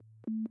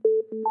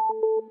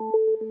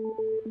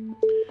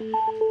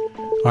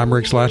I'm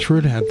Rick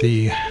Latches at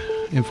the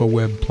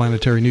InfoWeb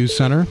Planetary News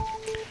Center.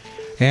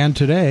 And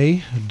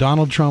today,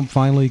 Donald Trump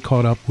finally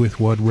caught up with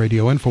what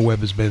Radio InfoWeb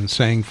has been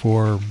saying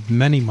for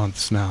many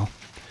months now,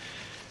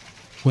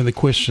 when the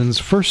questions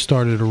first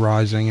started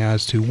arising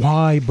as to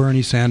why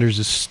Bernie Sanders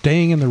is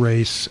staying in the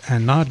race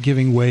and not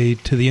giving way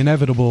to the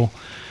inevitable,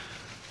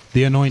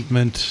 the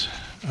anointment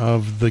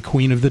of the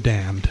Queen of the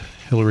Damned,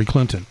 Hillary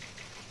Clinton.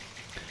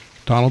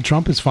 Donald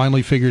Trump has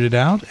finally figured it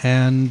out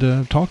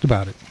and talked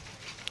about it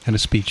in a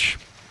speech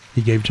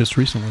he gave just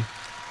recently.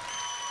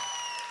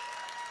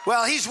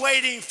 Well, he's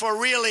waiting for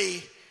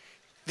really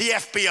the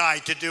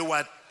FBI to do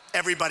what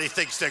everybody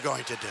thinks they're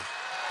going to do.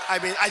 I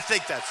mean, I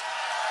think that's...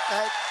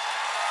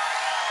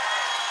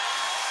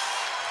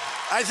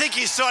 I think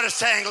he's sort of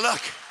saying,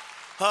 look,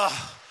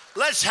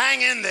 let's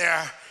hang in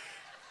there,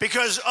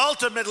 because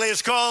ultimately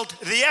it's called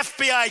the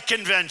FBI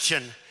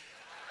convention.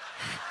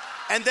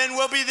 And then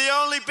we'll be the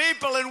only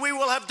people, and we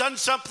will have done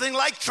something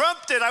like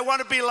Trump did. I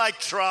want to be like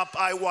Trump.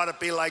 I want to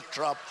be like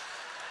Trump.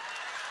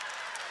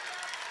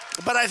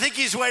 But I think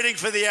he's waiting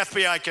for the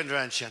FBI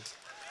convention.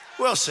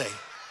 We'll see.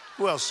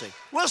 We'll see.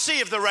 We'll see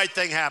if the right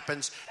thing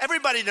happens.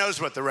 Everybody knows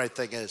what the right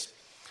thing is.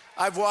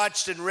 I've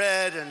watched and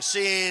read and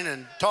seen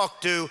and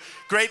talked to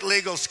great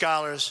legal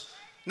scholars.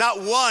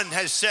 Not one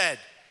has said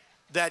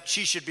that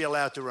she should be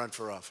allowed to run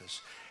for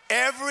office.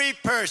 Every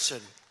person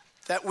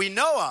that we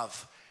know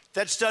of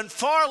that's done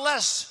far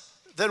less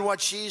than what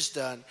she's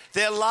done,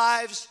 their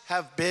lives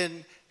have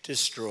been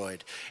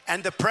destroyed.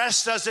 And the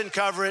press doesn't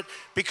cover it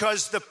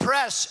because the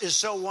press is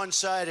so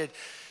one-sided.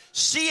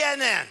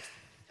 CNN,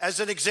 as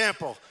an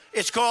example,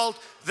 it's called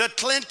the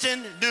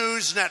Clinton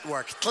News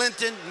Network.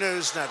 Clinton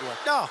News Network.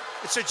 No,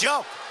 it's a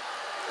joke.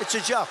 It's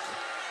a joke.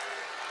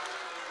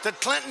 The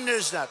Clinton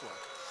News Network.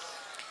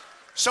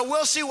 So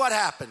we'll see what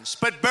happens.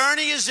 But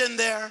Bernie is in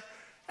there,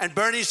 and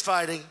Bernie's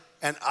fighting,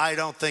 and I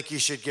don't think he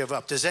should give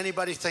up. Does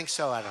anybody think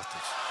so? I don't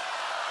think so.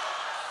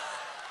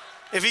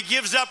 If he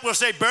gives up, we'll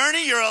say,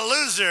 Bernie, you're a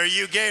loser.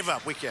 You gave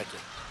up. We can't do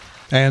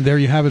it. And there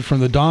you have it from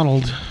the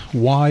Donald,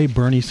 why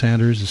Bernie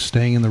Sanders is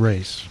staying in the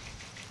race.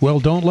 Well,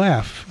 don't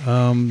laugh.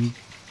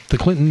 The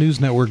Clinton News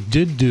Network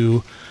did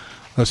do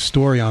a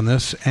story on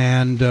this,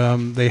 and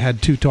they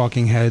had two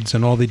talking heads,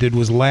 and all they did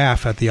was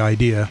laugh at the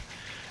idea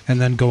and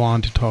then go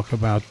on to talk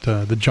about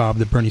the job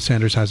that Bernie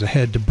Sanders has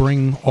ahead to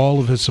bring all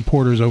of his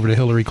supporters over to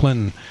Hillary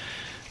Clinton,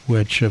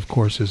 which, of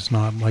course, is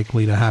not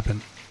likely to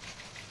happen.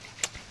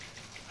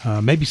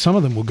 Maybe some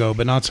of them will go,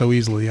 but not so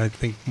easily. I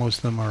think most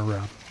of them are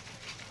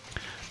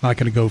not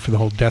going to go for the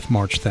whole death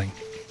march thing.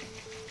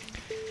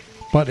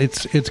 But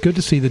it's good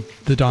to see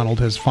that the Donald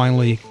has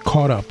finally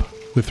caught up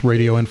with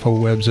Radio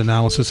InfoWeb's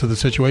analysis of the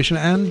situation,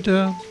 and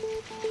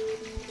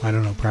I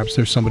don't know, perhaps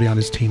there's somebody on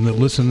his team that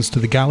listens to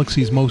the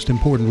galaxy's most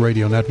important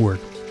radio network,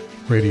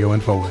 Radio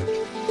InfoWeb.